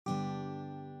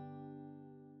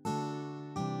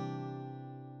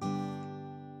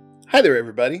Hi there,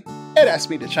 everybody. Ed asked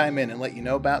me to chime in and let you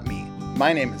know about me.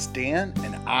 My name is Dan,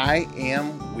 and I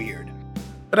am weird.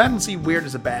 But I don't see weird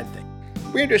as a bad thing.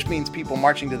 Weird just means people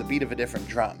marching to the beat of a different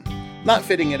drum, not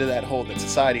fitting into that hole that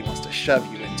society wants to shove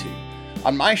you into.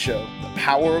 On my show, The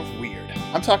Power of Weird,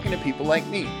 I'm talking to people like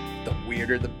me. The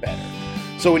weirder, the better.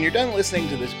 So when you're done listening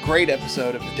to this great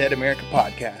episode of the Dead America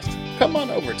podcast, come on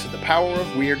over to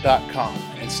thepowerofweird.com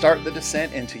and start the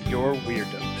descent into your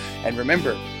weirdom. And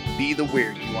remember, be the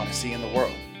weird you want to see in the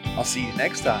world. I'll see you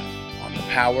next time on The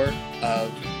Power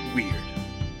of Weird.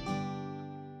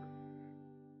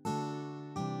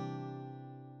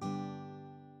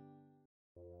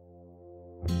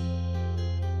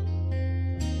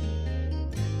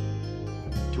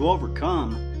 To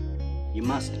overcome, you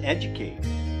must educate.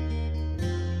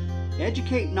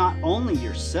 Educate not only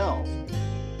yourself,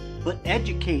 but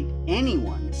educate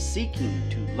anyone seeking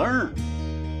to learn.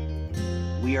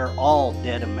 We are all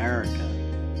Dead America.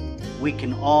 We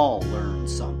can all learn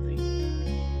something.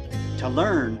 To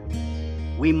learn,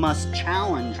 we must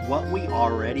challenge what we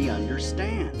already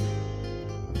understand.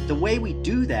 The way we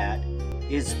do that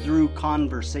is through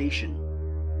conversation.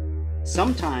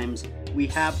 Sometimes we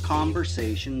have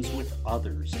conversations with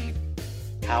others.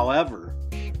 However,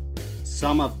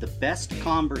 some of the best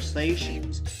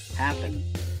conversations happen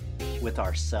with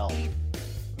ourselves.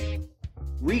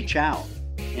 Reach out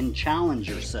and challenge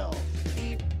yourself.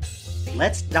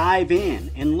 Let's dive in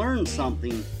and learn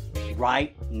something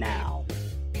right now.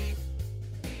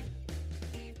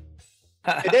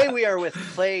 Today we are with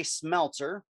Clay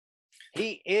Smeltzer.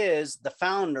 He is the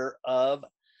founder of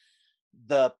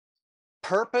the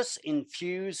Purpose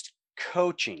Infused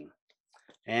Coaching.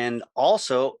 And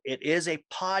also it is a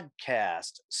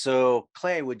podcast. So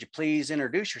Clay, would you please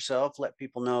introduce yourself? Let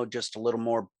people know just a little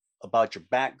more about your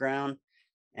background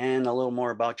and a little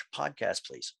more about your podcast,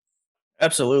 please.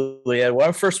 Absolutely. Well,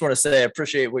 I first want to say I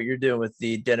appreciate what you're doing with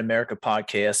the Dead America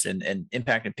podcast and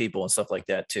impacting people and stuff like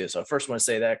that too. So I first want to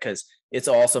say that because it's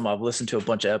awesome. I've listened to a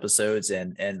bunch of episodes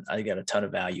and I got a ton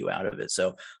of value out of it.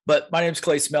 So, but my name's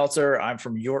Clay Smeltzer. I'm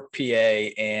from York, PA,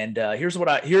 and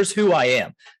here's who I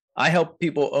am. I help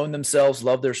people own themselves,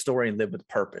 love their story, and live with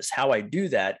purpose. How I do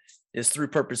that is through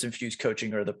Purpose Infused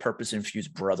Coaching, or the Purpose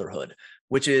Infused Brotherhood,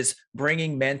 which is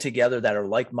bringing men together that are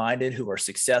like-minded, who are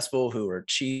successful, who are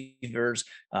achievers,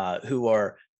 who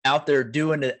are out there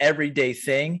doing an everyday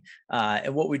thing.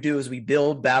 And what we do is we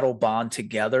build, battle, bond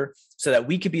together so that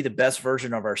we can be the best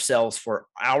version of ourselves for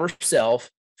ourselves,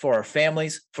 for our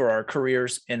families, for our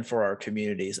careers, and for our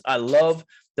communities. I love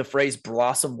the phrase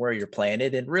blossom where you're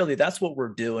planted. And really that's what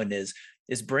we're doing is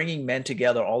bringing men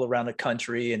together all around the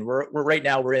country. And we're right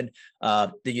now we're in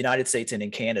the United States and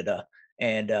in Canada.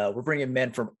 And we're bringing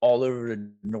men from all over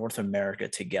North America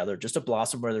together just to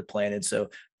blossom where they're planted so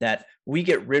that we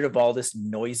get rid of all this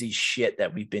noisy shit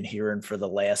that we've been hearing for the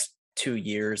last 2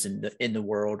 years in the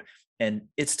world. And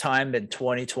it's time in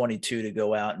 2022 to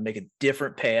go out and make a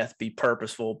different path, be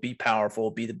purposeful, be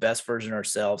powerful, be the best version of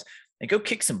ourselves, and go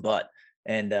kick some butt.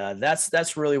 And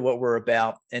that's really what we're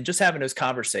about. And just having those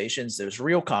conversations, those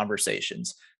real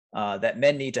conversations that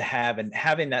men need to have, and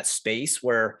having that space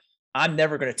where I'm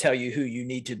never going to tell you who you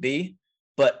need to be,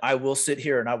 but I will sit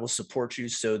here and I will support you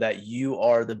so that you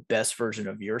are the best version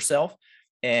of yourself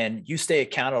and you stay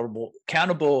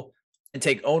accountable and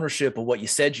take ownership of what you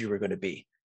said you were going to be.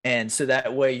 And so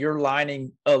that way you're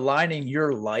aligning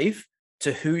your life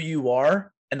to who you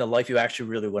are and the life you actually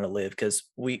really want to live. Because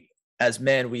as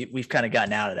men, we've kind of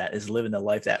gotten out of that, is living the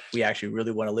life that we actually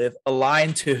really want to live,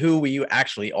 aligned to who we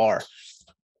actually are.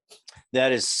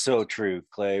 That is so true,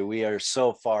 Clay. We are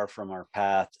so far from our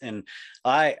path. And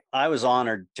I was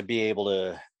honored to be able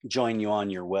to join you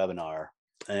on your webinar.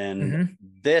 And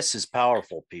This is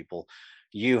powerful, people.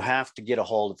 You have to get a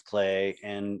hold of Clay,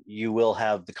 and you will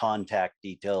have the contact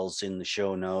details in the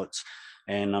show notes.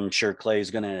 And I'm sure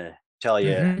Clay's going to tell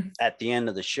you at the end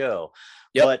of the show.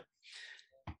 Yep. But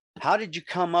how did you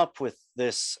come up with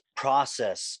this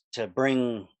process to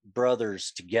bring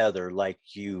brothers together like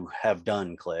you have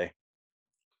done, Clay?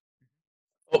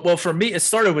 Well, for me, it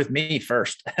started with me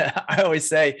first. I always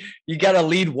say you got to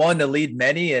lead one to lead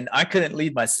many, and I couldn't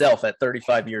lead myself at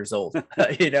 35 years old, and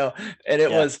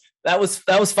that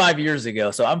was 5 years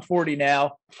ago. So I'm 40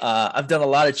 now. I've done a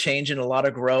lot of change and a lot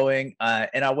of growing,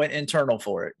 and I went internal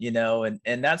for it,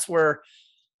 and that's where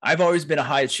I've always been a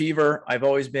high achiever. I've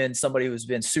always been somebody who's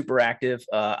been super active.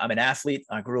 I'm an athlete.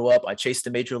 I grew up, I chased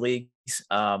the major leagues.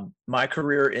 My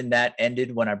career in that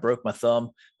ended when I broke my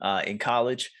thumb in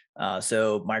college.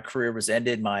 So my career was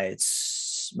ended.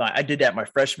 I did that my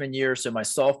freshman year. So my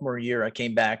sophomore year, I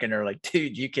came back and they're like,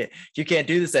 dude, you can't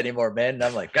do this anymore, man. And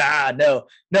I'm like, no,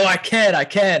 I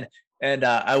can. And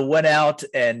I went out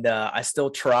and I still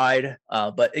tried,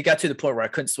 but it got to the point where I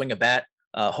couldn't swing a bat.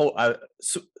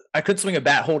 I could swing a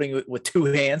bat holding it with two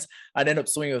hands. I'd end up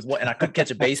swinging with one, and I couldn't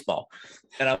catch a baseball.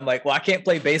 And I'm like, well, I can't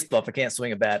play baseball if I can't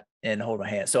swing a bat and hold my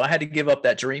hand. So I had to give up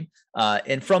that dream.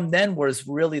 And from then was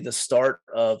really the start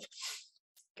of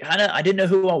I didn't know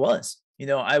who I was.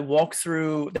 I walked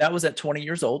through, that was at 20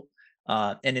 years old.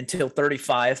 And until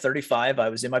 35, I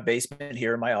was in my basement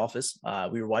here in my office.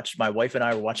 My wife and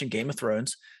I were watching Game of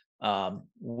Thrones. Have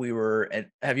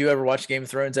you ever watched Game of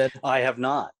Thrones, Ed? I have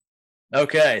not.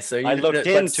 Okay. So I looked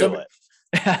into it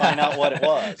to find out what it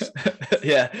was.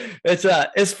 Yeah.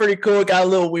 It's pretty cool. It got a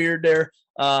little weird there.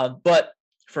 But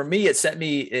for me,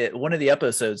 one of the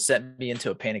episodes sent me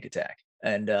into a panic attack.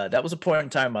 And that was a point in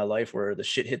time in my life where the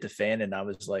shit hit the fan, and I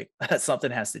was like, something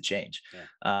has to change.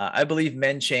 Yeah. I believe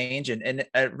men change, and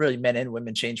really men and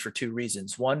women change for two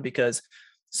reasons. One, because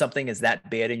something is that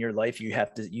bad in your life,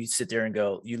 you sit there and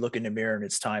go, you look in the mirror and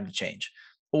it's time to change.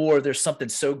 Or there's something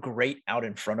so great out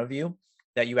in front of you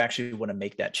that you actually want to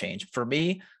make that change. For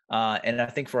me, and I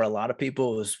think for a lot of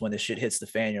people, is when the shit hits the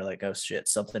fan, you're like, oh shit,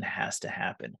 something has to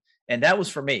happen. And that was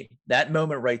for me. That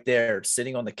moment right there,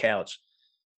 sitting on the couch,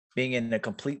 being in a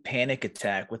complete panic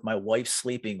attack with my wife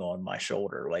sleeping on my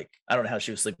shoulder. Like, I don't know how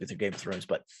she was sleeping through Game of Thrones,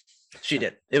 but she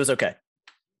did. It was okay.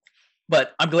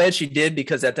 But I'm glad she did,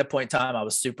 because at that point in time, I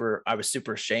was super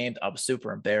ashamed. I was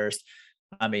super embarrassed.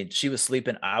 I mean, she was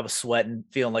sleeping. I was sweating,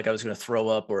 feeling like I was going to throw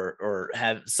up or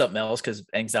have something else, because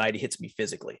anxiety hits me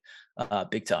physically,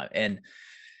 big time. And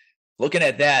looking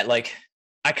at that, like,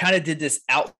 I kind of did this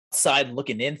outside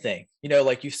looking in thing,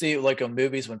 like you see like on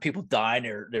movies when people die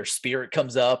and their spirit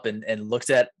comes up and looks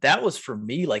at. That was for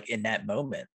me, like in that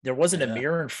moment, there wasn't a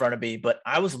mirror in front of me, but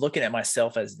I was looking at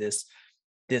myself as this,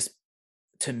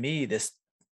 to me,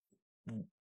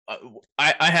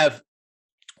 I have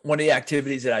one of the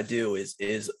activities that I do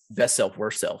is best self,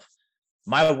 worst self.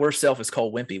 My worst self is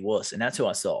called Wimpy Wuss, and that's who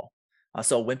I saw. I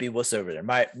saw Wimpy Wuss over there.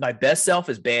 My best self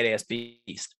is Badass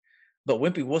Beast. But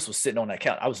Wimpy Wuss was sitting on that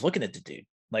couch. I was looking at the dude,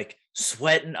 like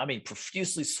sweating. I mean,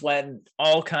 profusely sweating,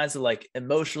 all kinds of like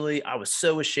emotionally. I was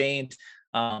so ashamed.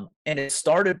 And it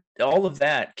started, all of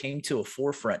that came to a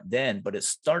forefront then, but it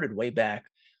started way back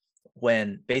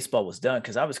when baseball was done,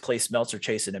 because I was Clay Smeltzer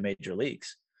chasing the major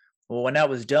leagues. Well, when that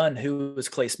was done, who was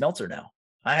Clay Smeltzer now?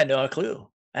 I had no clue.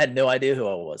 I had no idea who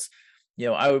I was.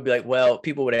 I would be like, well,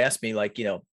 people would ask me, like,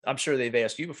 I'm sure they've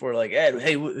asked you before, like, Ed,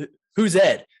 hey, who's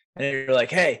Ed? And you're like,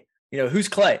 hey, who's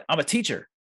Clay? I'm a teacher.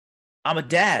 I'm a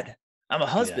dad. I'm a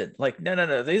husband. Yeah. Like, no.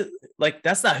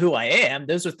 That's not who I am.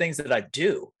 Those are things that I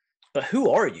do. But who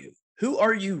are you? Who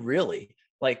are you really?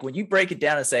 Like, when you break it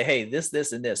down and say, hey, this,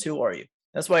 and this, who are you?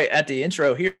 That's why at the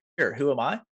intro here, who am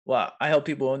I? Well, I help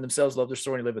people own themselves, love their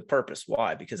story, and live with purpose.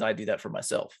 Why? Because I do that for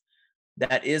myself.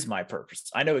 That is my purpose.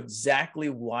 I know exactly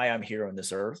why I'm here on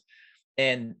this earth.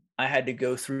 And I had to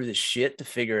go through the shit to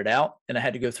figure it out. And I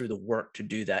had to go through the work to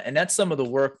do that. And that's some of the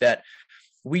work that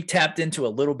we tapped into a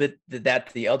little bit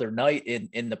that the other night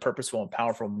in the Purposeful and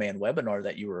Powerful Man webinar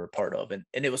that you were a part of. And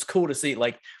it was cool to see,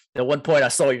 like, at one point I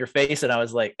saw your face and I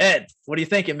was like, Ed, what are you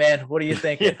thinking, man? What are you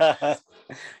thinking?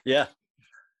 Yeah.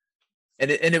 And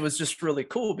it was just really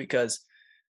cool, because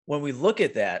when we look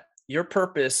at that, your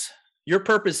purpose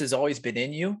has always been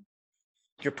in you.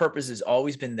 Your purpose has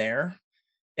always been there.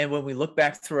 And when we look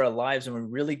back through our lives and we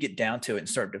really get down to it and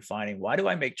start defining, why do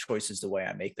I make choices the way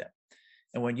I make them?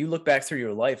 And when you look back through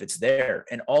your life, it's there.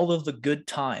 And all of the good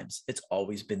times, it's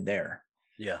always been there.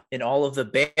 Yeah. In all of the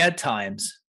bad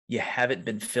times, you haven't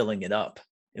been filling it up.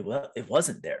 It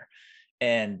wasn't there.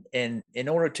 And in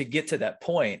order to get to that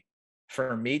point,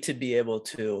 for me to be able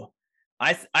to,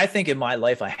 I think in my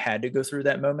life, I had to go through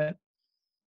that moment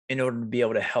in order to be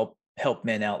able to help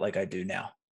men out like I do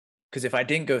now. Because if I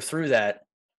didn't go through that,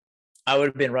 I would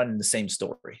have been running the same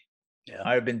story. Yeah.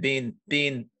 I would have been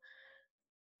being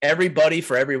everybody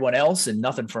for everyone else and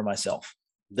nothing for myself.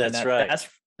 That's right.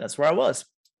 That's where I was.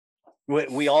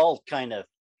 We all kind of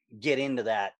get into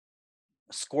that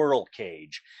squirrel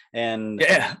cage, and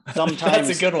sometimes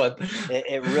that's a good one.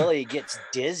 It really gets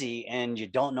dizzy and you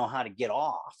don't know how to get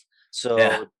off.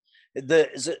 So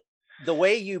the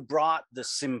way you brought the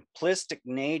simplistic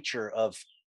nature of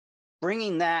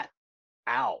bringing that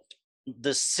out,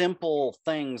 the simple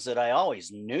things that I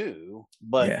always knew,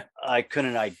 but I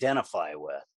couldn't identify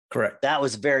with. Correct. That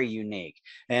was very unique,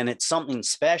 and it's something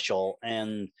special.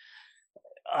 And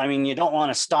I mean, you don't want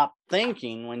to stop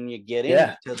thinking when you get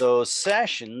into those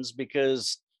sessions,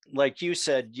 because like you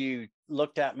said, you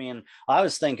looked at me and I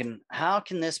was thinking, how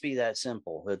can this be that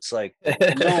simple? It's like,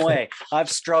 no way. I've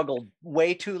struggled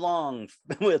way too long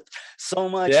with so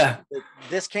much. Yeah.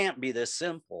 This can't be this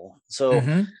simple. So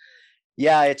Mhm.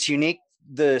 yeah, it's unique,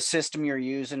 the system you're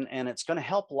using, and it's going to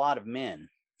help a lot of men.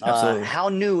 Absolutely. How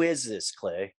new is this,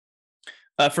 Clay?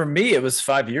 For me, it was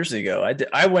 5 years ago.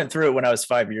 I went through it when I was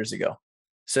 5 years ago.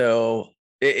 So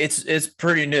it's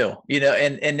pretty new, you know,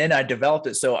 and then I developed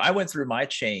it. So I went through my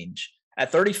change.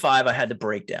 At 35, I had the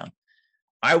breakdown.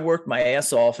 I worked my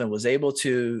ass off and was able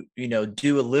to, you know,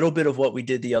 do a little bit of what we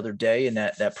did the other day in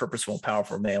that Purposeful and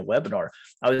Powerful Man webinar.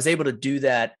 I was able to do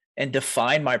that and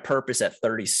define my purpose at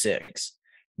 36.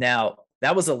 Now,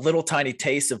 that was a little tiny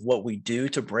taste of what we do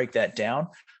to break that down,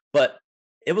 but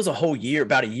it was a whole year,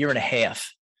 about a year and a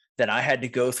half that I had to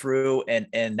go through.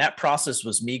 And that process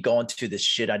was me going to this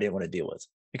shit I didn't want to deal with,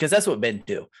 because that's what men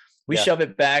do. We shove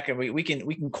it back, and we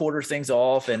can quarter things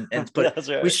off and but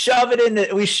right. we shove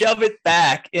it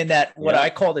back in that what I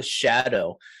call the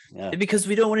shadow, because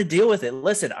we don't want to deal with it.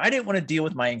 Listen, I didn't want to deal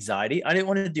with my anxiety. I didn't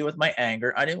want to deal with my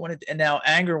anger. I didn't want to. And now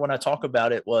anger, when I talk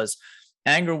about it,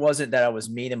 anger wasn't that I was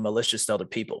mean and malicious to other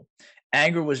people.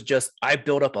 Anger was just, I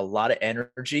built up a lot of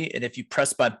energy. And if you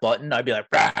press my button, I'd be like,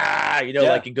 you know,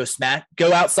 like, and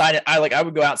go outside. And I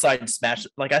would go outside and smash,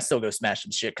 like I still go smash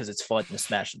some shit because it's fun to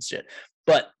smash some shit.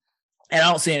 And I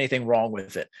don't see anything wrong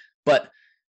with it, but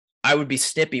I would be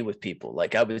snippy with people.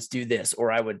 Like I would do this,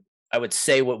 or I would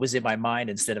say what was in my mind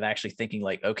instead of actually thinking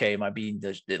like, okay, am I being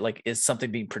is something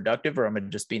being productive, or am I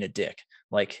just being a dick?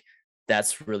 Like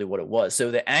that's really what it was.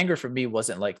 So the anger for me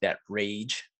wasn't like that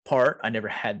rage part. I never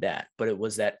had that, but it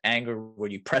was that anger where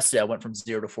you pressed it. I went from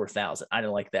 0 to 4,000. I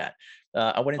didn't like that.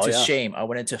 I went into shame. I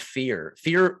went into fear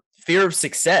of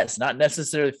success, not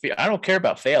necessarily fear. I don't care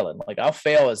about failing. Like I'll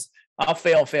fail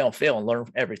and learn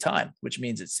every time, which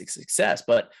means it's a success.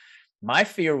 But my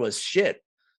fear was shit,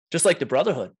 just like the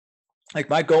brotherhood. Like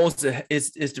my goal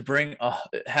is to bring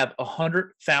have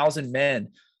 100,000 men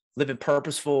living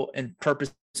purposeful and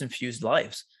purpose infused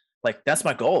lives. Like that's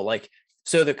my goal. Like,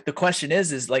 so the question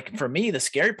is like, for me, the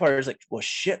scary part is like, well,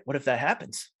 shit, what if that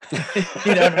happens?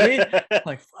 You know what I mean?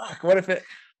 Like, fuck, what if that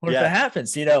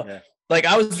happens? You know, like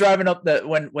I was driving up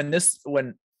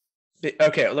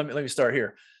okay, let me start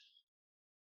here.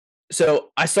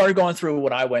 So I started going through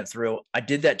what I went through. I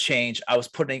did that change. I was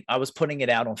putting it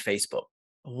out on Facebook.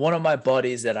 One of my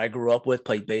buddies that I grew up with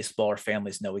played baseball. Our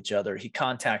families know each other. He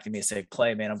contacted me and said,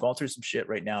 Clay, man, I'm going through some shit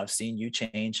right now. I've seen you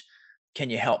change. Can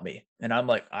you help me? And I'm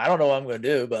like, I don't know what I'm going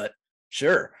to do, but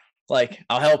sure. Like,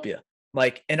 I'll help you.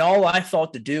 Like, and all I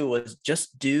thought to do was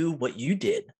just do what you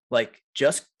did. Like,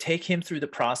 just take him through the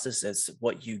process as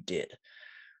what you did.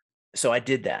 So I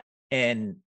did that.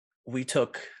 And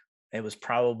it was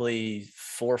probably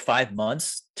 4 or 5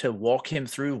 months to walk him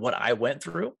through what I went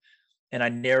through. And I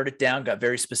narrowed it down, got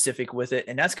very specific with it.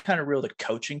 And that's kind of real. The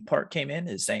coaching part came in,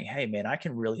 is saying, hey man, I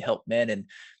can really help men. And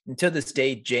until this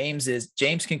day, James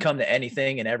can come to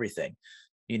anything and everything.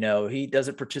 You know, he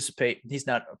doesn't participate. He's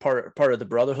not a part of the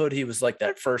brotherhood. He was like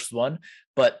that first one,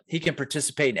 but he can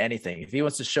participate in anything. If he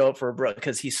wants to show up for a brother,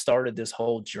 because he started this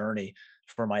whole journey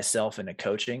for myself in the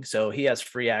coaching. So he has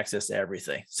free access to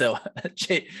everything. So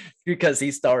because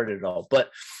he started it all,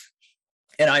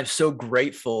 and I'm so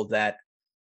grateful that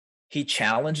he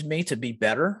challenged me to be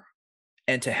better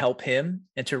and to help him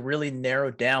and to really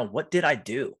narrow down, what did I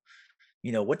do?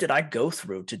 You know, what did I go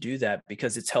through to do that?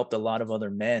 Because it's helped a lot of other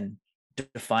men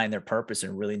define their purpose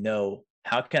and really know,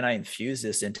 how can I infuse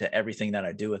this into everything that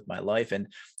I do with my life? And,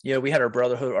 you know, we had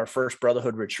our first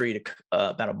brotherhood retreat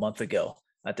about a month ago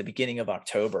at the beginning of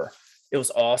October. It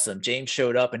was awesome. James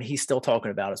showed up and he's still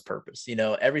talking about his purpose. You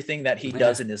know, everything that he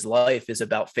does in his life is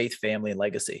about faith, family, and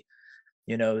legacy.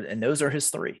 You know, and those are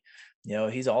his 3. You know,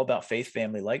 he's all about faith,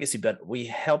 family, legacy, but we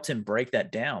helped him break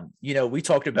that down. You know, we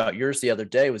talked about yours the other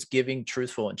day, was giving,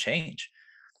 truthful, and change,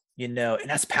 you know, and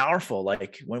that's powerful.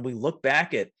 Like when we look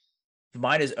back at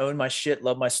mine is own my shit,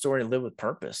 love my story, and live with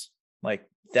purpose. Like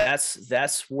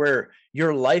that's where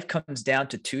your life comes down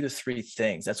to 2 to 3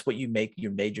 things. That's what you make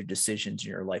your major decisions in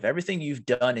your life. Everything you've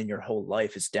done in your whole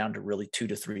life is down to really 2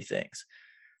 to 3 things.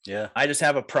 Yeah. I just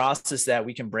have a process that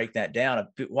we can break that down.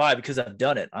 Why? Because I've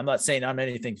done it. I'm not saying I'm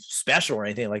anything special or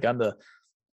anything. Like I'm the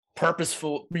purpose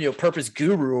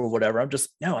guru or whatever. I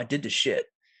did the shit.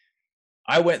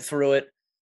 I went through it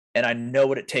and I know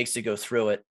what it takes to go through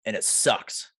it, and it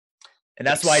sucks. And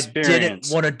that's why I didn't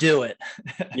want to do it.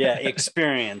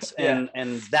 Experience.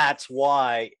 And that's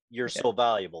why you're so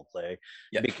valuable, Clay,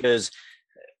 because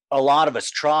a lot of us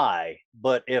try,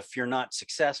 but if you're not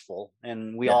successful,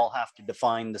 and we all have to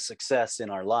define the success in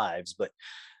our lives, but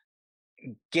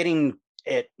getting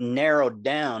it narrowed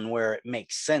down where it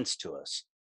makes sense to us.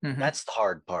 Mhm. That's the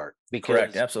hard part, because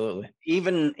Correct. Absolutely.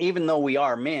 even though we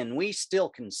are men, we still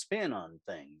can spin on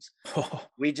things. Oh,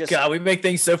 We just God, we make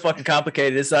things so fucking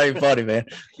complicated. It's not even funny, man.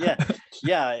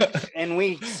 yeah, and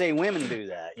we say women do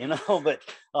that, but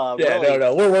Yeah, really,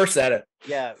 no, we're worse at it.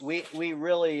 yeah, we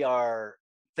really are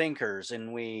thinkers,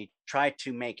 and we try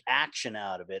to make action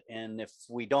out of it. And if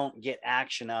we don't get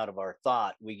action out of our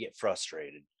thought, we get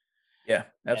frustrated. Yeah,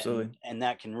 absolutely. And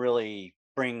that can really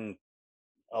bring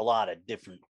a lot of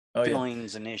different Oh, yeah.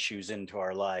 feelings and issues into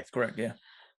our life. Correct. Yeah.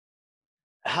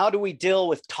 How do we deal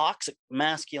with toxic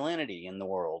masculinity in the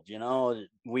world?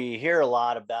 We hear a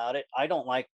lot about it. I don't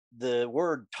like the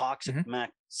word toxic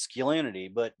masculinity,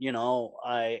 but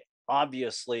I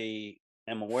obviously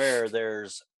am aware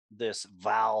there's this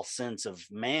vile sense of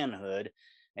manhood,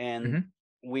 and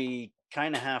we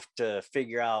kind of have to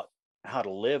figure out how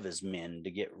to live as men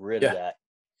to get rid of that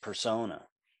persona.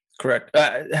 Correct.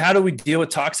 How do we deal with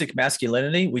toxic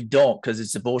masculinity? We don't, because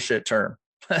it's a bullshit term.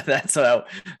 That's how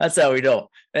we don't.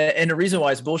 And the reason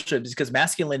why it's bullshit is because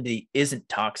masculinity isn't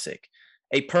toxic.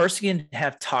 A person can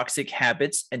have toxic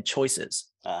habits and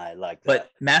choices. I like that. But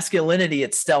masculinity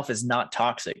itself is not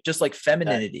toxic, just like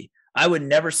femininity. I would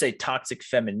never say toxic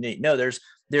femininity. No,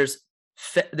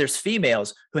 there's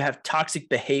females who have toxic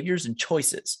behaviors and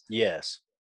choices. Yes.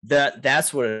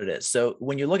 That's what it is. So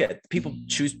when you look at it, people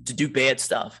choose to do bad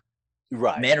stuff,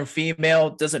 right? Man or female,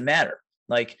 doesn't matter.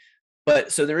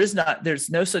 But so there's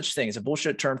no such thing as a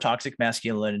bullshit term, toxic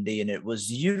masculinity. And it was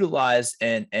utilized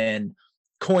and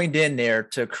coined in there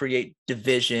to create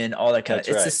division, all that kind of,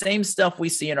 it's the same stuff we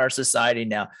see in our society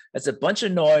now. It's a bunch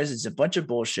of noise. It's a bunch of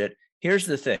bullshit. Here's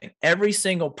the thing. Every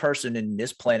single person in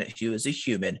this planet who is a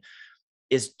human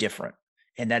is different.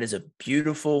 And that is a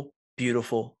beautiful,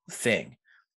 beautiful thing.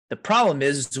 The problem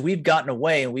is we've gotten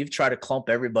away and we've tried to clump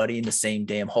everybody in the same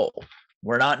damn hole.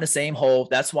 We're not in the same hole.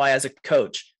 That's why, as a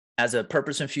coach, as a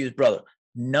purpose-infused brother,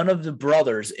 none of the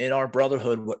brothers in our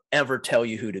brotherhood would ever tell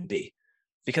you who to be,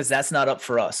 because that's not up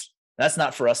for us. That's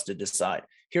not for us to decide.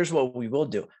 Here's what we will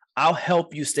do. I'll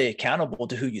help you stay accountable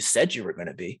to who you said you were going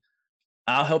to be.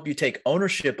 I'll help you take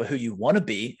ownership of who you want to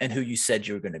be and who you said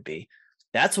you were going to be.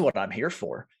 That's what I'm here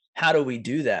for. How do we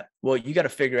do that? Well, you got to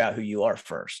figure out who you are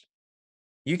first.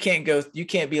 You can't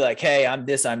be like, hey, I'm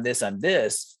this,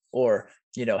 or,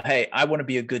 hey, I want to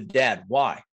be a good dad.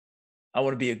 Why? I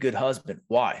want to be a good husband.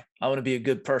 Why? I want to be a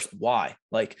good person. Why?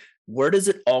 Where does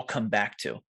it all come back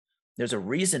to? There's a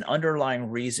reason,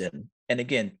 underlying reason. And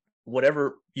again,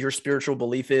 whatever your spiritual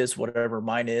belief is, whatever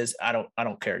mine is, I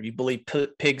don't care. You believe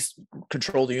pigs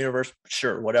control the universe?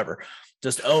 Sure, whatever.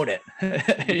 Just own it.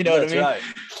 You know what I mean? Right.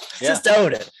 Yeah. Just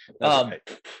own it. Right.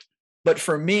 But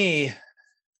for me,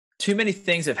 too many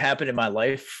things have happened in my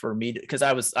life for me because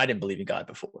I didn't believe in God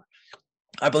before.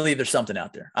 I believe there's something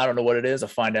out there. I don't know what it is. I'll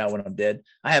find out when I'm dead.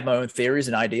 I have my own theories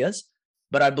and ideas,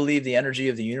 but I believe the energy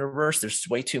of the universe, there's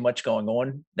way too much going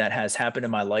on that has happened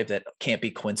in my life that can't be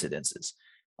coincidences.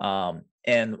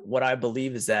 And what I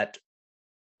believe is that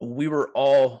we're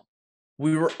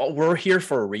here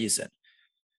for a reason.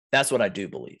 That's what I do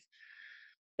believe.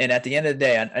 And at the end of the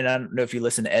day, and I don't know if you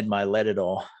listen to Ed Milet at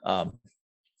all,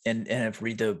 and have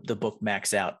read the book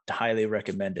Max Out, highly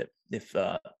recommend it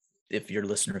if your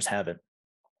listeners haven't.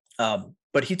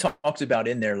 But he talks about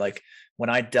in there, when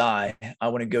I die, I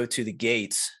want to go to the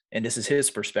gates. And this is his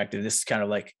perspective. This is kind of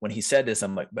like when he said this,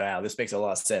 I'm like, wow, this makes a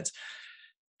lot of sense.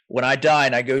 When I die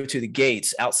and I go to the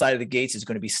gates, outside of the gates is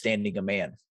going to be standing a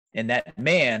man. And that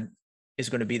man is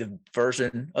going to be the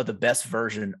best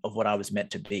version of what I was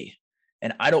meant to be.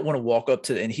 And I don't want to walk up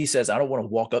to, and he says, I don't want to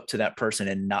walk up to that person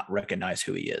and not recognize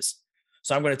who he is.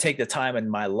 So I'm going to take the time in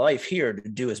my life here to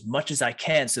do as much as I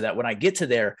can so that when I get to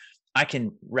there, I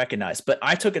can recognize. But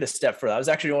I took it a step further. I was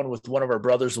actually on with one of our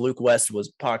brothers, Luke West, was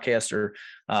a podcaster,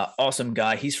 awesome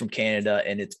guy. He's from Canada,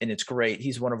 and it's great.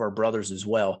 He's one of our brothers as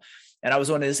well. And I was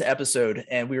on this episode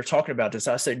and we were talking about this.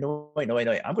 I said, no, wait.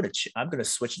 I'm going to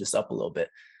switch this up a little bit.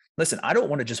 Listen, I don't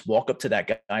want to just walk up to that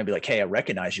guy and be like, hey, I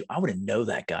recognize you. I want to know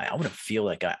that guy. I want to feel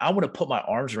that guy. I want to put my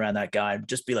arms around that guy and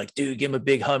just be like, dude, give him a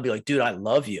big hug and be like, dude, I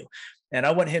love you. And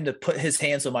I want him to put his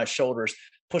hands on my shoulders,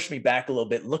 push me back a little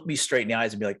bit, look me straight in the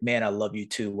eyes and be like, man, I love you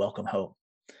too. Welcome home.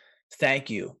 Thank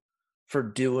you for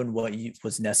doing what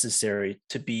was necessary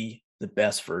to be the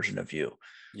best version of you.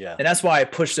 Yeah. And that's why I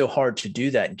push so hard to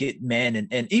do that and get men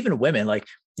and even women.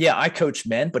 I coach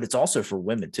men, but it's also for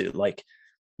women too.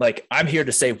 I'm here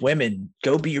to say, women,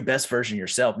 go be your best version of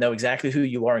yourself. Know exactly who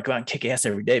you are and go out and kick ass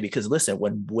every day. Because listen,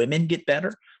 when women get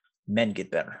better, men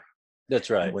get better. That's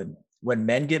right. When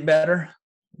men get better,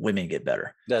 women get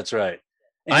better. That's right.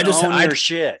 And own your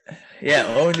shit. Yeah,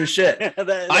 own your shit.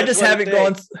 I just haven't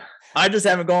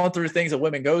gone through things that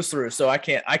women goes through, so I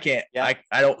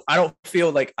don't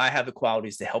feel like I have the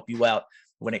qualities to help you out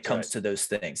when it comes to those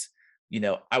things.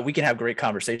 We can have great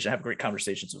conversation. I have great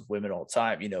conversations with women all the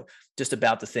time, just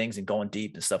about the things and going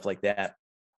deep and stuff like that.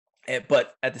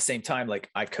 But at the same time, like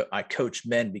I coach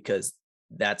men because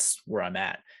that's where I'm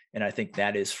at. And I think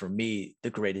that is, for me, the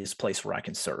greatest place where I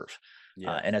can serve.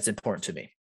 And that's important to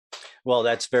me. Well,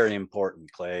 that's very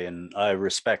important, Clay. And I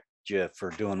respect you for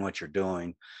doing what you're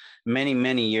doing. Many,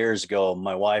 many years ago,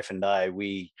 my wife and I,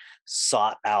 we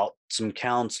sought out some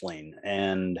counseling,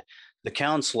 and the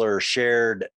counselor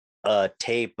shared a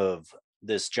tape of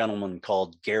this gentleman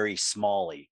called Gary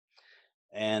Smalley.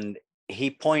 And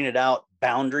he pointed out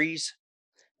boundaries,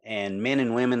 and men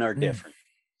and women are different.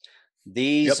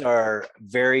 These are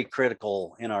very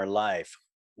critical in our life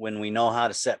when we know how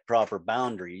to set proper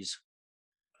boundaries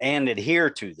and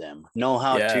adhere to them, know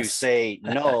how to say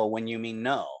no when you mean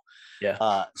no.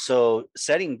 So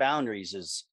setting boundaries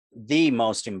is the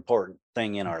most important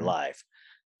thing in our life.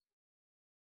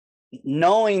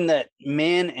 Knowing that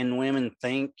men and women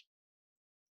think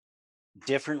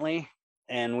differently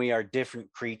and we are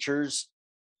different creatures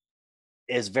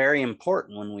is very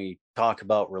important when we talk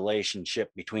about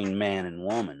relationship between man and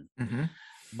woman.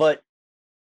 But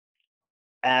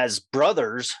as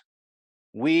brothers,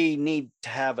 we need to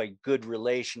have a good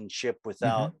relationship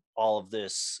without all of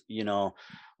this,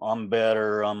 I'm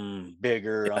better, I'm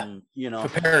bigger, I'm,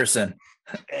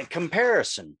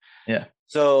 comparison. Yeah.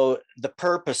 So the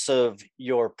purpose of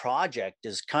your project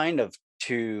is kind of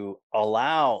to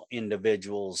allow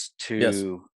individuals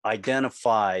to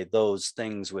identify those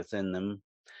things within them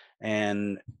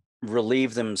and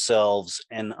relieve themselves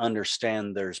and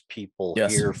understand there's people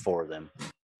here for them,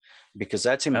 because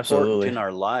that's important in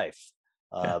our life.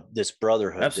 This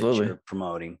brotherhood that you're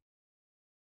promoting.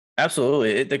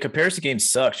 Absolutely. The comparison game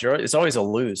sucks. It's always a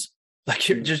lose. Like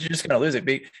you're just going to lose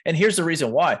it. And here's the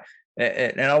reason why.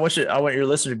 And I want your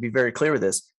listener to be very clear with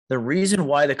this. The reason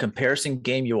why the comparison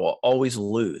game you will always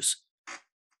lose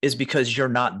is because you're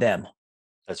not them.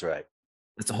 That's right.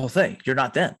 That's the whole thing. You're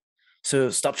not them. So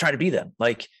stop trying to be them.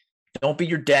 Like, don't be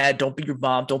your dad. Don't be your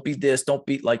mom. Don't be this. Don't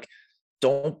be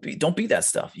that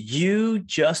stuff. You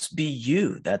just be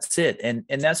you. That's it. And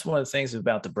that's one of the things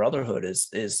about the brotherhood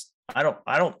is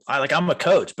I'm a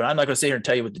coach, but I'm not going to sit here and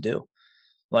tell you what to do.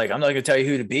 Like, I'm not going to tell you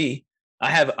who to be. I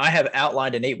have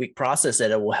outlined an 8-week process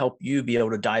that will help you be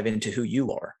able to dive into who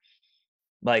you are.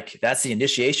 Like, that's the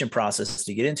initiation process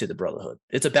to get into the brotherhood.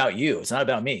 It's about you. It's not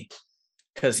about me.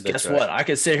 Because guess what? I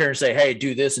could sit here and say, hey,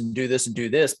 do this and do this and do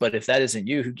this. But if that isn't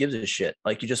you, who gives a shit?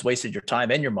 Like, you just wasted your time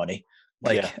and your money.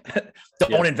 Like,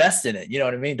 don't invest in it. You know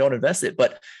what I mean? Don't invest it.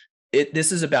 But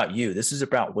this is about you. This is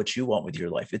about what you want with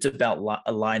your life. It's about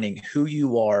aligning who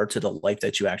you are to the life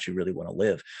that you actually really want to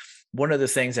live. One of the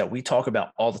things that we talk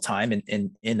about all the time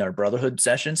in our brotherhood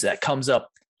sessions that comes up,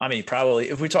 I mean, probably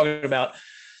if we're talking about,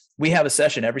 we have a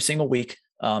session every single week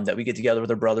that we get together with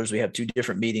our brothers. We have 2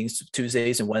 different meetings,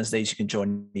 Tuesdays and Wednesdays. You can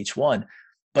join each one,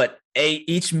 but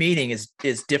each meeting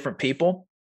is different people,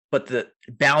 but the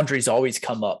boundaries always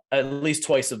come up at least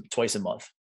twice a month.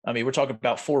 I mean, we're talking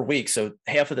about 4 weeks. So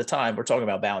half of the time we're talking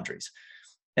about boundaries.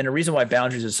 And the reason why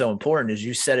boundaries is so important is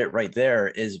you said it right there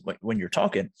is when you're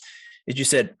talking, is you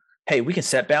said, hey, we can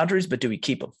set boundaries, but do we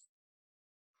keep them?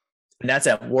 And that's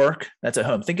at work. That's at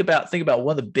home. Think about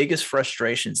one of the biggest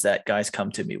frustrations that guys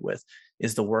come to me with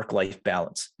is the work-life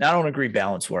balance. Now, I don't agree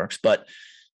balance works, but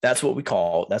that's what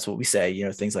we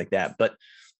say, things like that. But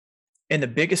and the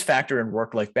biggest factor in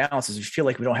work-life balance is we feel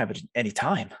like we don't have any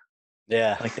time.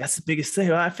 Yeah. Like, that's the biggest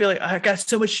thing. I feel like I got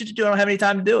so much shit to do. I don't have any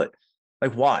time to do it.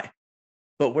 Like, why?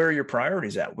 But where are your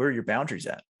priorities at? Where are your boundaries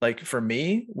at? Like, for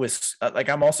me,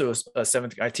 I'm also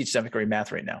I teach 7th grade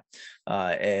math right now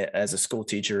as a school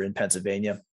teacher in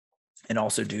Pennsylvania, and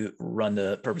also run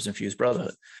the Purpose Infused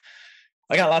Brotherhood.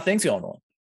 I got a lot of things going on,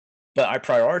 but I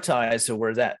prioritize to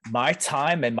where that my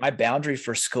time and my boundary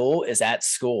for school is at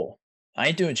school. I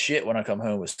ain't doing shit when I come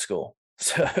home with school.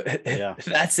 So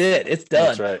that's it. It's done.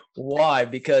 That's right. Why?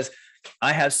 Because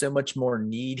I have so much more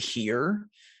need here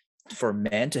for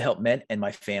men to help men and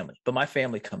my family, but my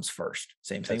family comes first.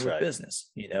 Same thing with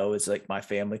business. It's like my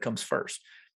family comes first,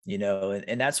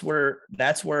 and that's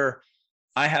where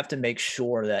I have to make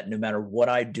sure that no matter what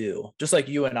I do, just like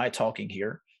you and I talking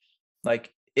here,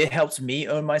 like, it helps me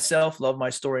own myself, love my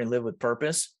story, and live with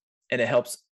purpose. And it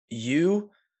helps you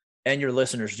and your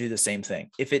listeners do the same thing.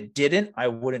 If it didn't, I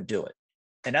wouldn't do it.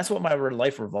 And that's what my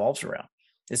life revolves around.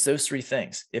 It's those 3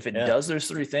 things. If it does those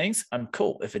 3 things, I'm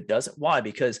cool. If it doesn't, why?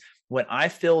 Because When I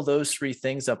fill those three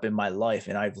things up in my life,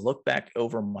 and I've looked back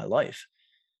over my life,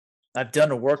 I've done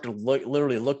the work to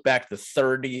literally look back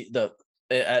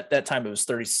at that time, it was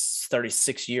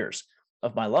 36 years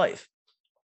of my life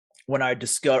when I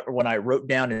wrote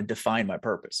down and defined my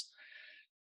purpose.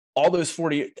 All those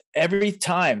 40, every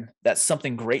time that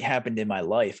something great happened in my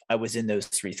life, I was in those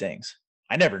three things.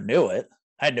 I never knew it.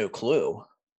 I had no clue,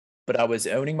 but I was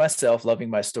owning myself, loving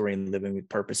my story, and living with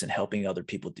purpose and helping other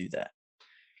people do that.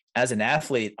 As an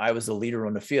athlete, I was the leader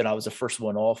on the field. I was the first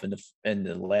one off I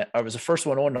was the first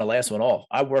one on and the last one off.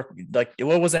 I worked like it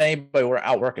wasn't anybody were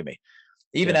outworking me.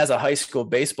 Even as a high school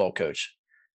baseball coach,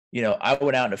 I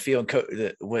went out in the field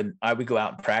and when I would go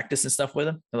out and practice and stuff with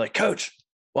them, they're like, "Coach,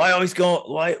 why always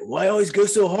go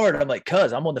so hard?" I'm like,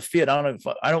 "Cause I'm on the field.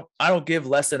 I don't give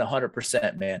less than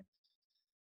 100%, man."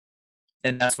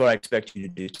 And that's what I expect you to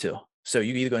do too. So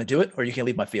you're either going to do it or you can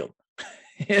leave my field.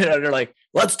 They're like,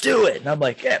 "Let's do it." And I'm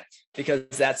like, "Yeah," because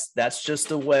that's just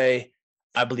the way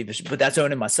I believe it should, but that's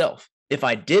owning myself. If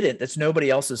I didn't, that's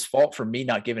nobody else's fault for me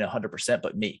not giving 100%,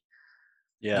 but me.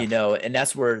 Yeah. And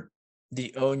that's where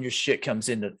the own your shit comes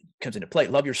into play.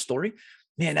 Love your story,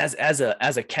 man. As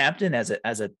a captain, as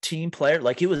a team player,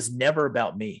 like it was never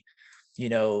about me.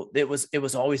 It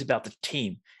was always about the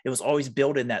team. It was always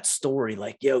building that story.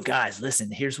 Like, yo, guys,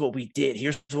 listen, here's what we did.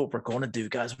 Here's what we're going to do,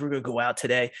 guys. We're going to go out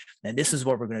today, and this is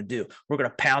what we're going to do. We're going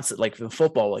to pounce it like in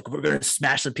football. Like we're going to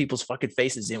smash some people's fucking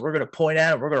faces in. We're going to point at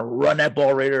them. We're going to run that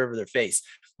ball right over their face.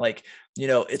 Like,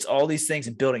 it's all these things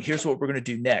and building. Here's what we're going to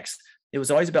do next. It was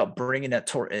always about bringing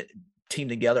that team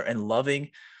together and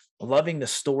loving the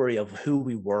story of who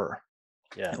we were.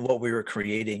 Yeah. And what we were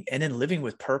creating, and then living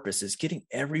with purpose is getting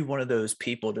every one of those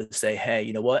people to say, "Hey,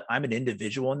 you know what? I'm an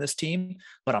individual on this team,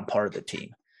 but I'm part of the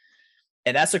team."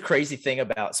 And that's a crazy thing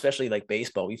about, especially like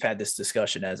baseball. We've had this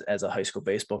discussion as a high school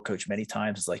baseball coach many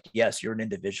times. It's like, yes, you're an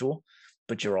individual,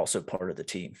 but you're also part of the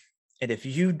team. And if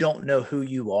you don't know who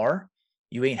you are,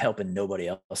 you ain't helping nobody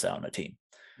else out on a team.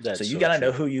 So you got to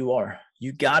know who you are.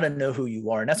 You got to know who you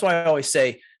are. And that's why I always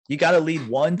say you got to lead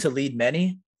one to lead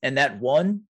many. And that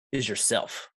one is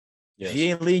yourself. Yes. If you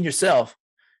ain't leading yourself,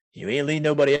 you ain't leading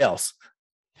nobody else.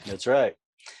 That's right.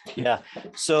 Yeah.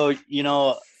 So,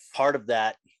 part of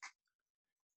that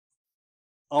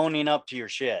owning up to your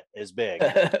shit is big.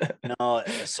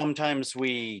 Sometimes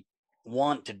we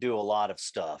want to do a lot of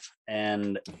stuff,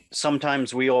 and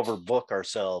sometimes we overbook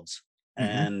ourselves.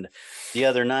 Mm-hmm. And the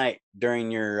other night during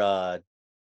your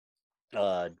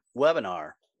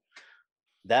webinar,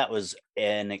 that was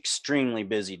an extremely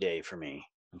busy day for me.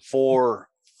 Four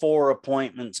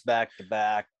appointments back to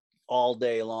back all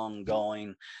day long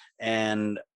going,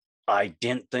 and I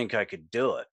didn't think I could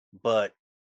do it, but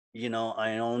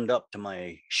I owned up to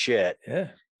my shit.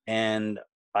 Yeah. And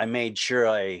I made sure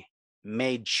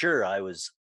I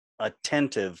was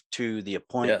attentive to the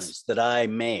appointments that I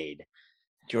made.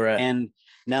 You're right. And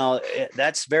now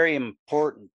that's very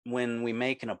important. When we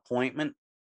make an appointment,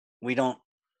 we don't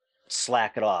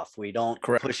slack it off. We don't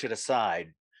push it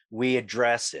aside. We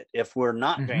address it. If we're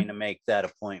not going to make that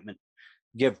appointment,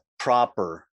 give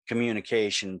proper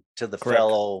communication to the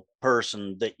fellow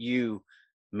person that you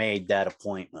made that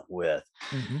appointment with.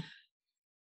 Mm-hmm.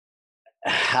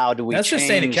 How do we That's just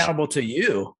staying accountable to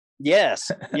you.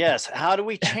 Yes. How do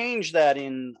we change that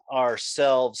in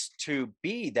ourselves to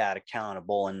be that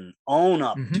accountable and own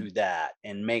up to that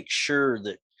and make sure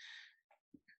that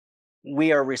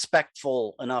we are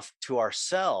respectful enough to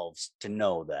ourselves to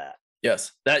know that?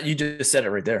 Yes, that you just said it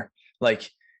right there. Like,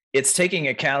 it's taking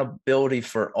accountability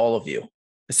for all of you.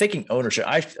 It's taking ownership.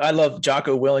 I love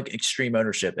Jocko Willink extreme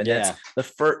ownership, and that's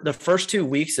the first 2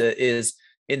 weeks is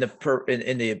in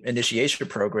the initiation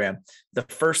program.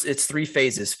 It's 3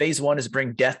 phases. Phase 1 is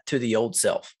bring death to the old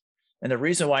self, and the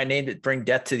reason why I named it "Bring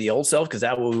Death to the Old Self" because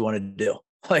that's what we want to do.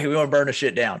 Like, we want to burn the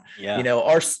shit down. Yeah.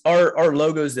 Our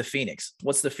logo is the phoenix.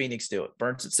 What's the phoenix do? It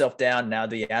burns itself down. Now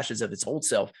the ashes of its old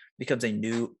self becomes a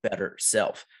new, better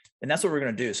self. And that's what we're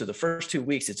going to do. So the first 2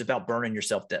 weeks, it's about burning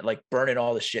yourself down, like burning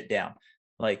all the shit down.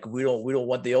 Like, we don't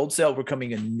want the old self. We're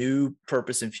becoming a new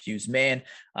purpose infused man,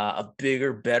 a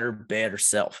bigger, better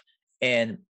self.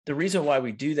 And the reason why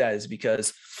we do that is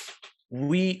because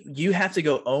you have to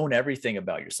go own everything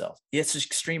about yourself. It's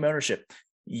extreme ownership.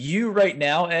 You right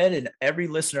now, Ed, and every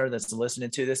listener that's listening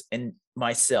to this, and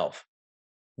myself,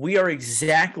 we are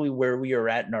exactly where we are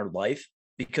at in our life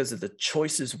because of the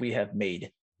choices we have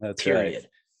made. That's period. Right.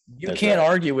 You can't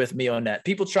argue with me on that.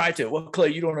 People try to. Well, Clay,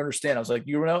 you don't understand. I was like,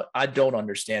 I don't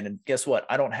understand. And guess what?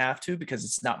 I don't have to, because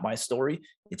it's not my story.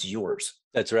 It's yours.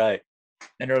 That's right.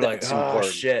 And they're like, That's oh,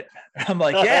 important. shit. I'm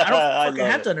like, yeah, I don't I fucking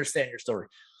love have it. to understand your story.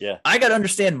 Yeah. I got to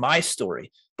understand my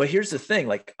story. But here's the thing.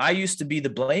 Like, I used to be the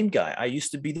blame guy. I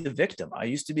used to be the victim. I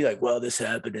used to be like, well, this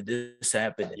happened and this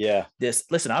happened. And Yeah. this.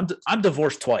 Listen, I'm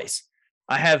divorced twice.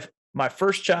 I have my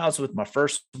first child's with my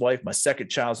first wife. My second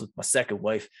child's with my second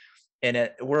wife. And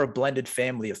we're a blended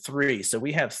family of 3. So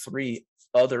we have 3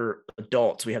 other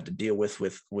adults we have to deal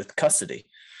with custody.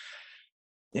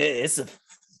 It's a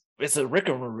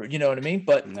rickaroo, you know what I mean?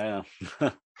 But Yeah.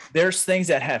 there's things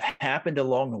that have happened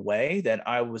along the way that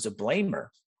I was a blamer.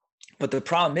 But the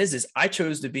problem is I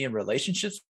chose to be in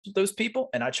relationships with those people,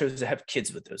 and I chose to have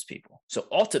kids with those people. So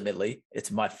ultimately,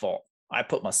 it's my fault. I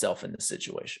put myself in the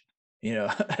situation, you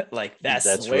know, like that's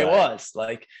the way it was.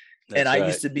 Like, and I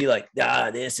used to be like,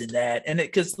 this and that. And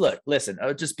because listen,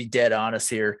 I'll just be dead honest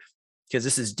here, because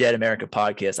this is Dead America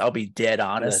podcast. I'll be dead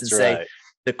honest and say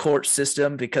the court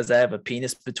system, because I have a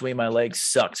penis between my legs,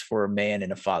 sucks for a man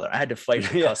and a father. I had to fight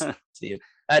for custody.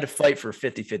 I had to fight for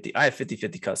 50-50. I have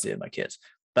 50-50 custody of my kids,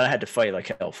 but I had to fight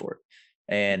like hell for it.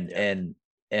 And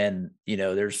you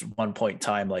know, there's one point in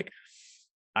time, like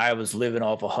I was living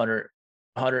off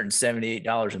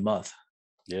 $178 a month.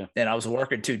 Yeah. And I was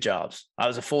working 2 jobs. I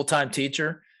was a full-time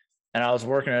teacher and I was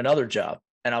working another job,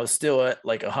 and I was still at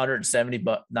like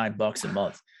 $179 a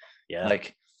month. Yeah.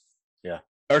 Like, yeah.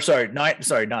 Or not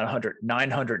 100,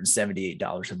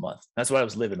 $978 a month. That's what I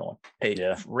was living on. Paid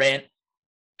rent,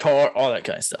 car, all that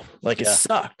kind of stuff. Like, it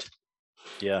sucked.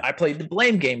 Yeah. I played the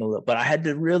blame game a little, but I had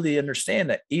to really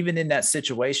understand that even in that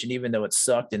situation, even though it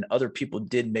sucked and other people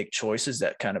did make choices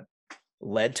that kind of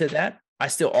led to that, I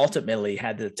still ultimately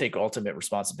had to take ultimate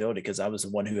responsibility, because I was the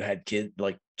one who had kids,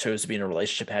 like chose to be in a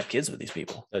relationship, have kids with these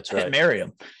people. That's right. And marry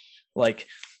them. Like,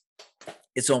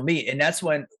 it's on me. And that's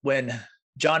when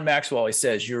John Maxwell always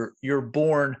says, you're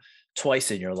born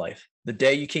twice in your life. The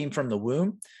day you came from the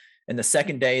womb, and the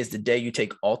second day is the day you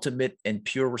take ultimate and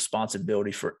pure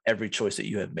responsibility for every choice that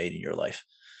you have made in your life.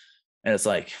 And it's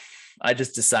like, I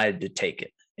just decided to take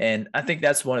it. And I think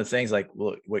that's one of the things, like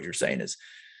what you're saying is,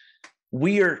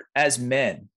 we are, as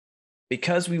men,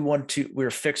 because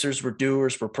we're fixers, we're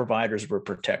doers, we're providers, we're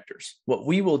protectors. What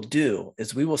we will do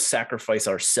is we will sacrifice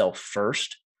ourselves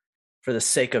first for the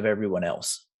sake of everyone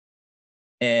else.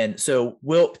 And so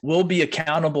we'll be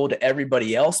accountable to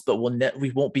everybody else, but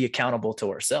we won't be accountable to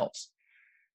ourselves.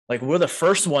 Like, we're the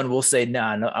first one, we'll say,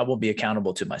 no, I won't be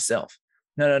accountable to myself.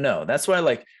 No. That's why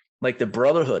like the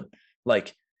brotherhood,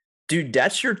 like, dude,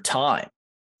 that's your time.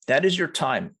 That is your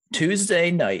time.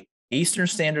 Tuesday night, Eastern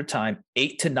Standard Time,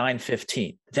 8 to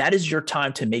 9:15. That is your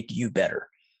time to make you better.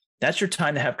 That's your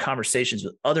time to have conversations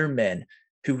with other men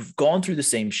who've gone through the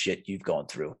same shit you've gone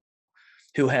through,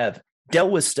 who have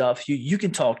dealt with stuff you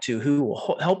can talk to, who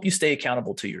will help you stay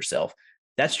accountable to yourself.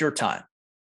 That's your time.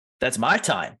 That's my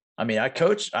time. I mean,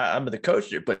 I'm the coach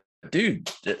here, but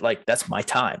dude, like, that's my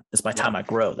time. That's my time I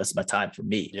grow. That's my time for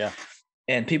me. Yeah.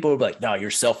 And people will be like, no,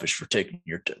 you're selfish for taking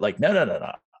your, like,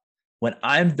 no. When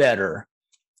I'm better,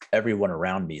 everyone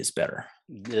around me is better.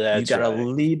 You got to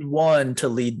lead one to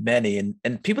lead many.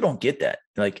 And people don't get that.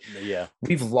 Like,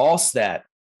 we've lost that.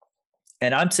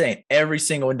 And I'm saying every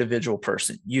single individual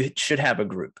person, you should have a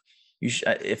group.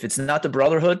 If it's not the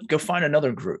brotherhood, go find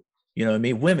another group. You know what I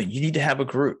mean? Women, you need to have a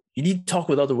group. You need to talk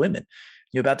with other women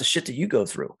about the shit that you go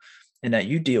through and that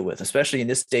you deal with, especially in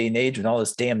this day and age when all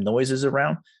this damn noise is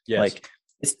around. Yes. Like,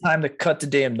 it's time to cut the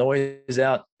damn noise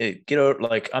out.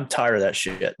 Like, I'm tired of that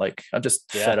shit. Like, I'm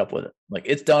just fed up with it. Like,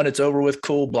 it's done. It's over with.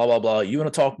 Cool. Blah, blah, blah. You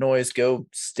want to talk noise? Go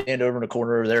stand over in the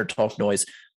corner over there, talk noise.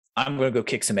 I'm going to go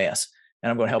kick some ass. And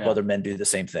I'm going to help other men do the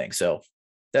same thing. So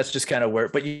that's just kind of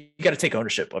but you got to take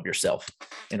ownership of yourself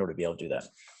in order to be able to do that.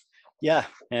 Yeah.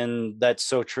 And that's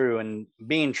so true. And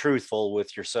being truthful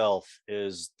with yourself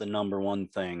is the number one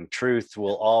thing. Truth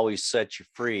will always set you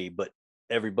free, but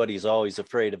everybody's always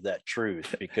afraid of that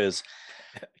truth, because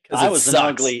I was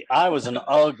an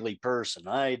ugly person.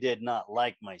 I did not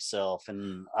like myself,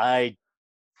 and I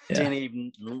didn't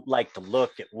even like to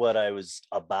look at what I was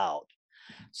about.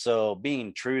 So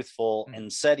being truthful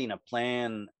and setting a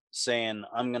plan, saying,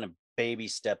 I'm going to baby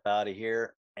step out of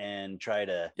here and try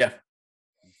to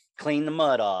clean the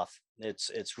mud off.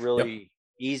 It's really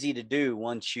easy to do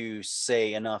once you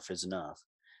say enough is enough.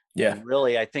 Yeah. And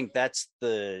really, I think that's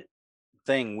the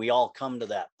thing. We all come to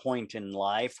that point in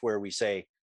life where we say,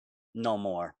 no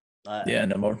more.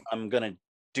 No more. I'm going to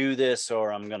do this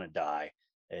or I'm going to die.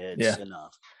 It's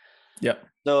enough. Yep.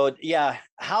 So,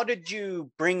 how did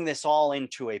you bring this all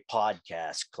into a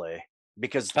podcast, Clay?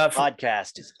 Because the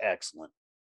podcast is excellent.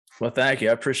 Well, thank you.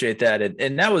 I appreciate that.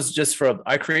 And that was just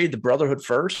I created the brotherhood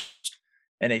first.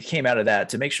 And it came out of that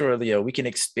to make sure, we can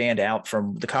expand out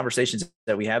from the conversations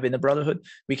that we have in the brotherhood.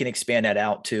 We can expand that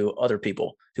out to other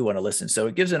people who want to listen. So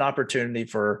it gives an opportunity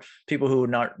for people who are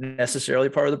not necessarily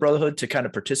part of the brotherhood to kind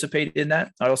of participate in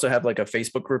that. I also have like a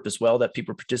Facebook group as well that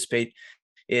people participate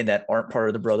in that aren't part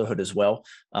of the brotherhood as well.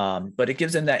 But it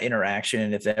gives them that interaction.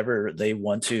 And if ever they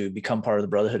want to become part of the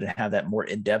brotherhood and have that more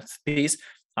in-depth piece,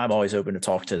 I'm always open to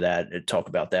talk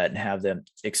about that and have them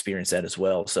experience that as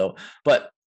well. So, but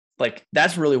like,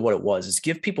 that's really what it was, is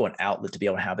give people an outlet to be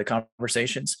able to have the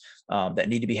conversations that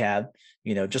need to be had,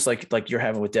 just like you're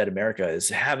having with Dead America, is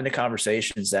having the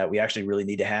conversations that we actually really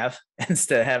need to have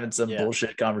instead of having some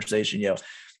bullshit conversation.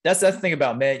 That's the thing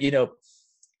about men,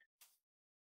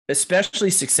 especially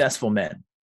successful men.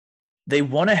 They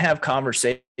want to have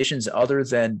conversations other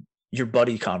than your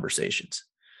buddy conversations.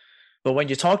 But when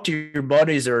you talk to your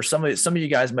buddies, or some of you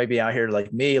guys might be out here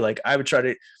like me, like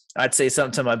I'd say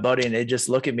something to my buddy and they'd just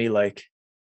look at me like,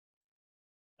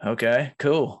 okay,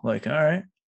 cool. Like, all right.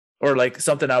 Or like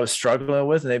something I was struggling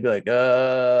with, and they'd be like,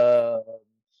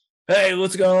 hey,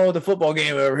 what's going on with the football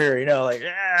game over here? Like,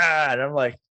 yeah. And I'm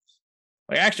like,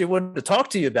 I actually wanted to talk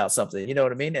to you about something, you know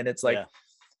what I mean? And it's like,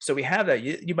 so we have that,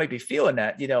 you might be feeling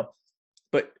that,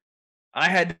 but I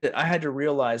had to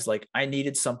realize, like, I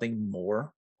needed something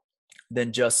more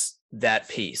than just that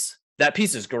piece. That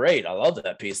piece is great. I love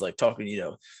that piece. Like talking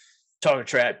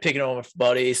track, picking on my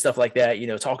buddy, stuff like that,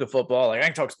 talking football. Like I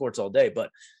can talk sports all day, but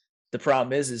the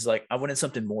problem is like, I wanted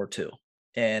something more too.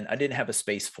 And I didn't have a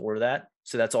space for that.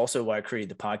 So that's also why I created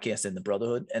the podcast and the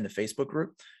brotherhood and the Facebook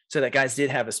group, so that guys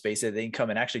did have a space that they can come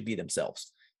and actually be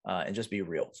themselves and just be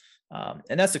real.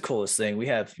 And that's the coolest thing. We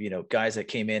have, guys that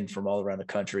came in from all around the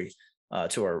country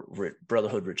to our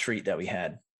brotherhood retreat that we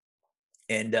had.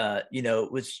 And,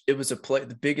 it was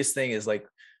the biggest thing is like,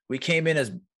 we came in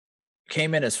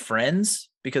as friends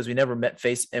because we never met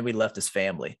face, and we left as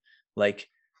family, like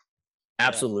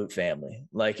absolute family.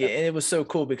 Like, and it was so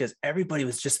cool because everybody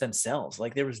was just themselves.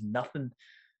 Like there was nothing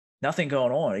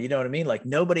going on. You know what I mean? Like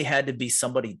nobody had to be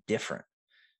somebody different.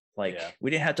 Like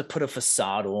we didn't have to put a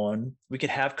facade on. We could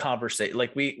have conversation.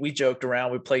 Like we joked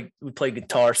around. We played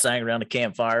guitar, sang around the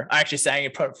campfire. I actually sang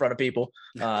in front of people.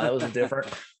 That was different.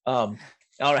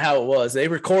 I don't know how it was. They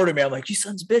recorded me. I'm like, you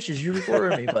sons of bitches, you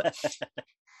recorded me. But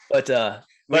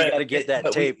we got to get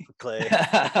that tape, Clay.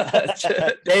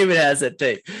 David has that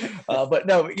tape. But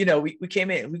no, we came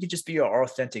in. We could just be our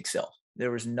authentic self. There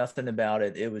was nothing about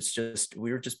it. It was just,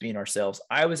 we were just being ourselves.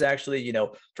 I was actually,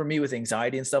 for me with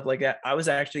anxiety and stuff like that, I was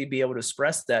actually be able to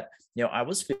express that, I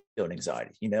was feeling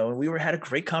anxiety, and we had a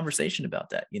great conversation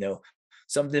about that,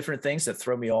 some different things that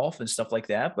throw me off and stuff like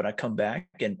that. But I come back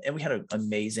and we had an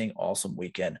amazing, awesome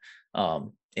weekend.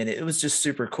 And it was just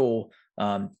super cool.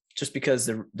 Just because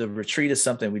the retreat is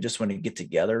something we just want to get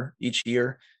together each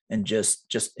year and just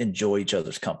enjoy each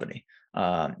other's company.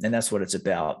 And that's what it's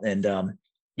about. And,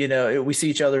 we see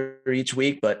each other each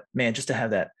week, but man, just to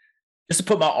have that, just to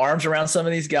put my arms around some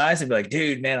of these guys and be like,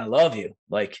 dude, man, I love you.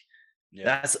 Like,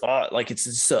 that's like, it's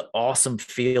just an awesome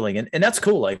feeling. And that's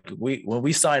cool. Like when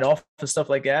we sign off and stuff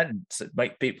like that, and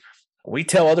we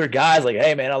tell other guys like,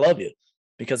 hey man, I love you,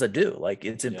 because I do. Like,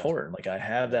 it's important. Like I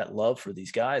have that love for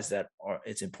these guys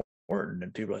it's important.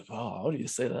 And people are like, oh, how do you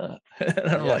say that? And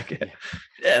I'm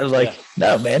like,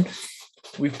 no, man,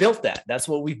 we've built that. That's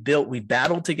what we've built. We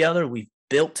battled together. We've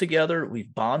built together.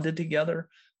 We've bonded together.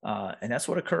 And that's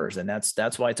what occurs. And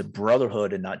that's why it's a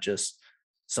brotherhood and not just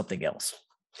something else.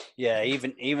 Yeah,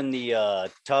 even the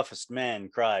toughest man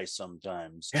cries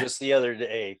sometimes. Just the other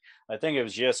day, I think it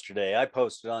was yesterday, I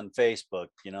posted on Facebook,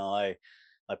 I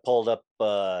pulled up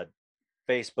a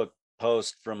Facebook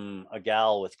post from a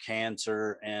gal with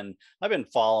cancer, and I've been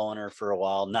following her for a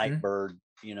while. Nightbird,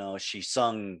 she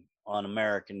sung on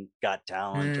American Got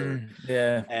Talent.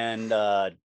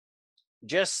 And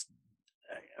just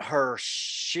her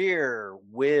sheer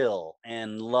will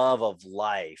and love of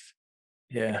life.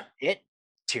 It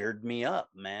teared me up,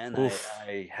 man.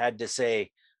 I had to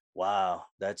say, wow,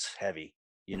 that's heavy,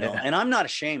 and I'm not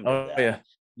ashamed of that.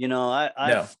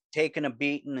 I've taken a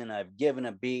beating and I've given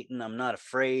a beating. I'm not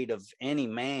afraid of any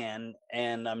man,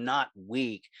 and I'm not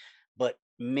weak, but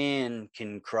men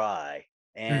can cry,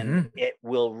 and it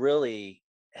will really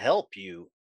help you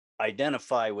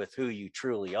identify with who you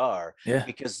truly are,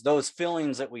 because those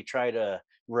feelings that we try to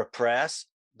repress,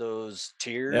 those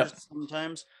tears,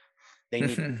 sometimes they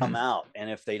need to come out. And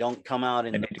if they don't come out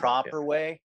in the proper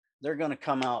way, they're going to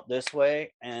come out this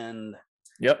way. And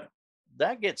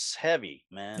that gets heavy,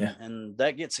 man. And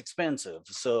that gets expensive.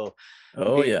 So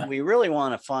we really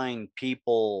want to find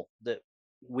people that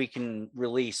we can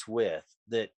release with,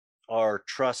 that are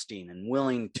trusting and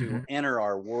willing to Mhm. enter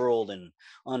our world and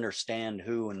understand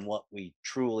who and what we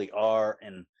truly are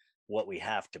and what we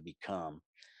have to become.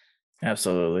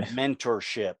 Absolutely.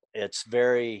 Mentorship, it's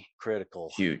very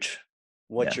critical. Huge.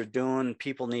 What Yeah. you're doing,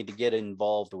 people need to get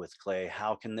involved with, Clay.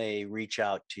 How can they reach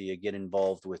out to you, get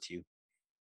involved with you?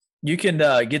 You can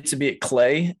get to me at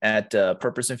Clay at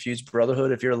Purpose Infused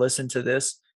Brotherhood. If you're listening to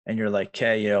this and you're like,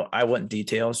 hey, I want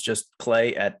details, just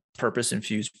Clay at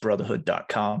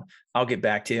purposeinfusedbrotherhood.com. I'll get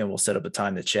back to you and we'll set up a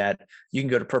time to chat. You can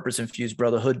go to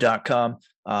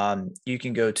purposeinfusedbrotherhood.com. You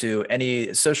can go to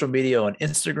any social media on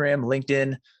Instagram,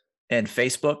 LinkedIn, and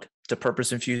Facebook to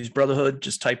Purpose Infused Brotherhood.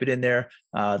 Just type it in there.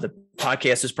 The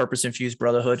podcast is Purpose Infused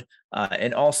Brotherhood.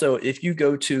 And also, if you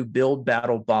go to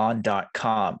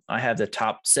buildbattlebond.com, I have the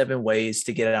top 7 ways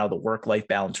to get out of the work-life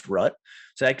balance rut.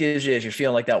 So that gives you, if you're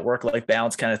feeling like that work-life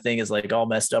balance kind of thing is like all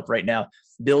messed up right now,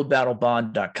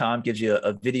 buildbattlebond.com gives you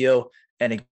a video,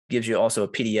 and it gives you also a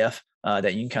PDF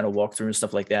that you can kind of walk through and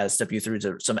stuff like that, step you through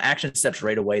to some action steps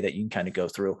right away that you can kind of go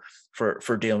through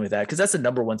for dealing with that. Cause that's the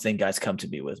number one thing guys come to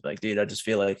me with, like, dude, I just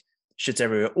feel like shit's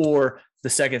everywhere. Or the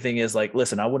second thing is like,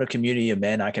 listen, I want a community of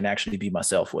men I can actually be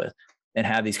myself with and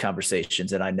have these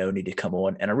conversations that I know need to come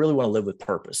on. And I really want to live with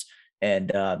purpose.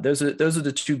 And those are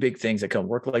the 2 big things that come: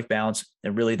 work-life balance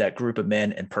and really that group of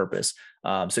men and purpose.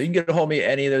 So you can get a hold of me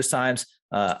any of those times.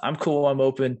 I'm cool. I'm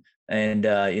open. And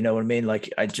you know what I mean?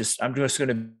 Like, I'm just going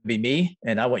to be me,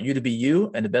 and I want you to be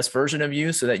you and the best version of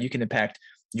you so that you can impact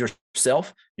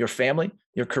yourself, your family,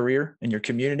 your career, and your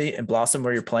community, and blossom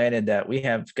where you're playing. And that we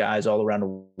have guys all around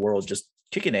the world just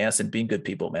kicking ass and being good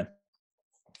people, man.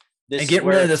 And getting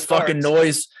rid of this fucking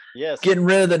noise. Yes. Getting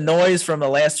rid of the noise from the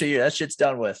last 2 years. That shit's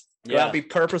done with. Go out Yeah. and be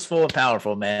purposeful and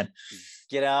powerful, man.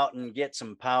 Get out and get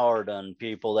some power done,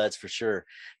 people. That's for sure.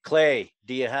 Clay,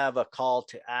 do you have a call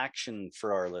to action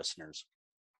for our listeners?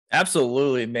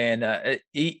 Absolutely, man.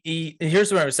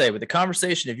 Here's what I would say with the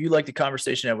conversation. If you like the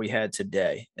conversation that we had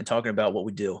today and talking about what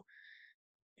we do,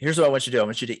 here's what I want you to do. I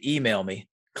want you to email me,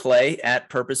 Clay at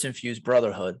Purpose Infused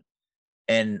Brotherhood,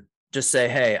 and just say,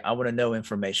 hey, I want to know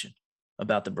information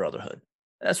about the Brotherhood.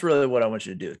 That's really what I want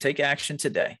you to do. Take action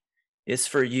today. It's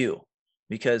for you.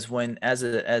 Because when as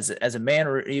a man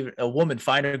or even a woman,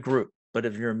 find a group. But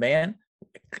if you're a man,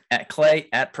 at Clay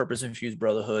at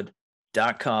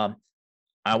purposeinfusedbrotherhood.com,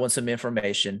 I want some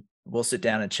information. We'll sit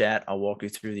down and chat. I'll walk you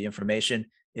through the information.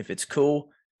 If it's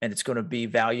cool and it's going to be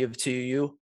valuable to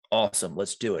you, awesome.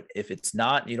 Let's do it. If it's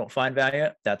not, you don't find value,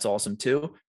 that's awesome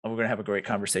too. And we're going to have a great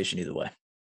conversation either way.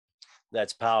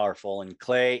 That's powerful. And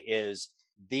Clay is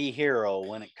the hero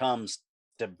when it comes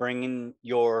to bringing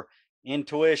your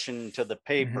intuition to the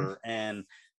paper, and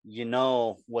you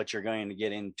know what you're going to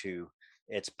get into.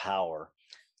 It's power.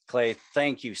 Clay,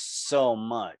 thank you so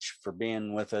much for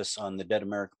being with us on the Dead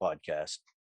America podcast.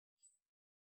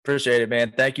 Appreciate it,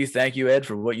 man. Thank you, Ed,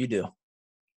 for what you do.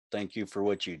 Thank you for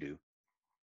what you do.